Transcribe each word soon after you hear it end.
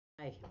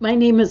Hi, my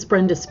name is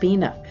Brenda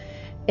Spina,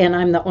 and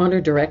I'm the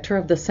owner-director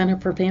of the Center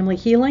for Family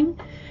Healing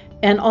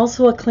and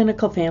also a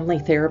clinical family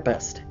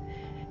therapist.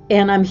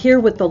 And I'm here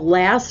with the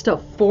last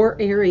of 4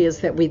 areas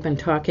that we've been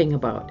talking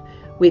about.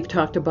 We've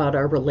talked about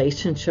our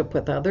relationship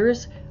with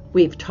others,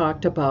 we've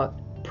talked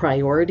about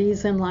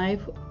priorities in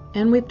life,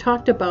 and we've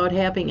talked about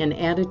having an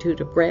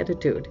attitude of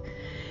gratitude.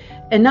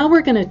 And now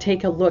we're going to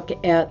take a look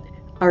at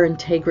our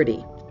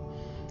integrity.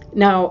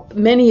 Now,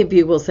 many of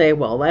you will say,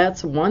 well,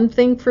 that's one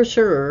thing for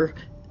sure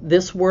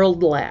this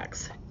world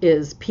lacks,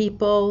 is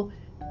people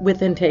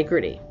with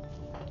integrity.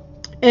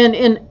 And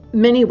in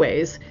many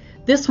ways,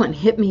 this one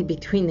hit me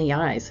between the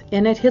eyes,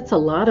 and it hits a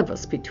lot of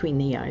us between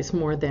the eyes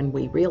more than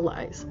we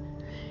realize.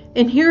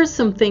 And here are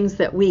some things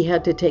that we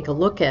had to take a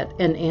look at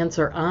and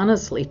answer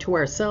honestly to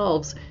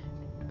ourselves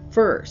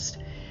first,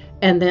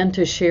 and then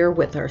to share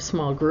with our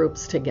small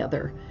groups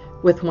together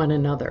with one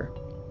another.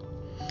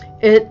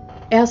 It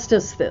asked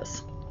us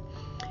this: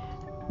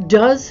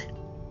 does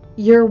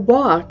your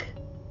walk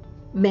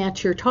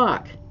match your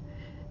talk?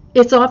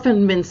 It's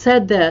often been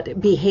said that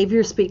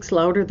behavior speaks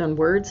louder than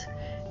words.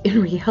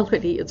 In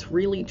reality, it's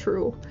really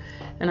true.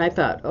 And I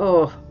thought,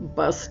 oh,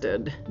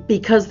 busted.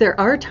 Because there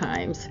are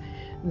times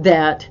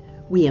that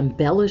we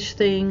embellish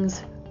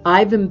things.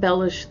 I've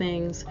embellished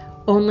things,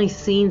 only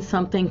seeing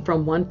something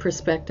from one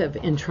perspective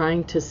and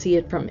trying to see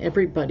it from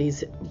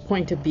everybody's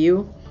point of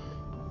view.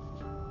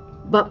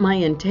 But my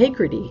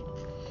integrity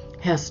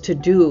has to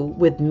do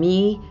with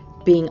me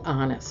being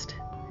honest.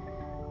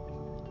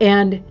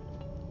 And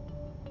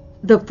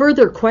the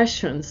further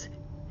questions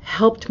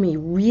helped me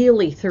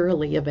really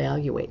thoroughly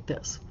evaluate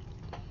this.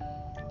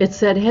 It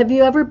said, have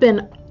you ever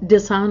been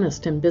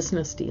dishonest in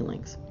business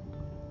dealings?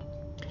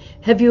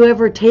 Have you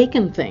ever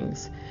taken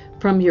things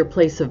from your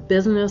place of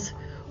business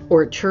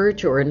or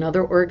church or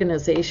another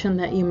organization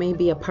that you may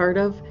be a part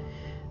of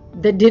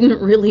that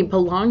didn't really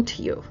belong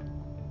to you?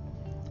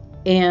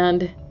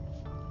 And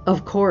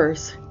of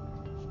course,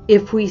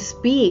 if we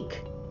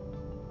speak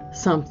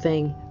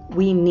something,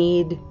 we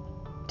need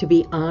to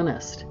be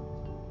honest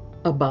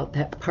about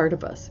that part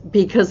of us.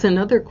 Because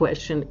another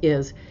question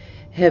is,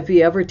 have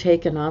you ever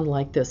taken on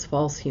like this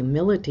false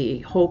humility,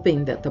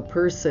 hoping that the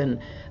person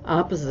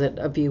opposite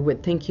of you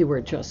would think you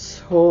were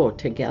just so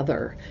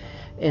together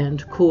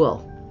and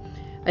cool?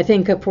 I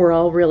think if we're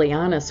all really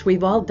honest,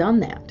 we've all done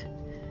that.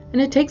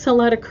 And it takes a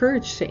lot of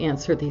courage to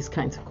answer these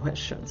kinds of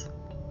questions.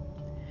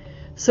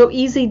 So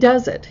easy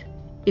does it.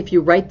 If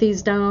you write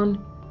these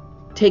down,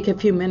 take a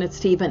few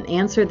minutes to even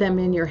answer them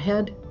in your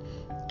head,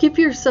 give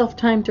yourself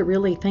time to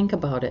really think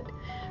about it.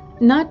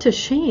 Not to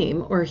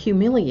shame or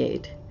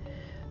humiliate,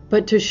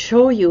 but to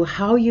show you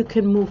how you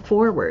can move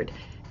forward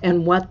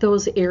and what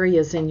those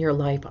areas in your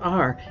life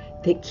are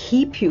that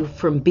keep you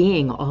from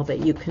being all that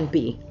you can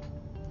be.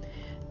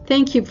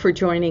 Thank you for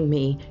joining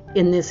me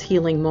in this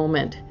healing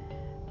moment,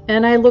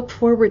 and I look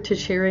forward to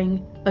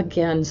sharing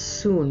again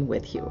soon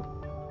with you.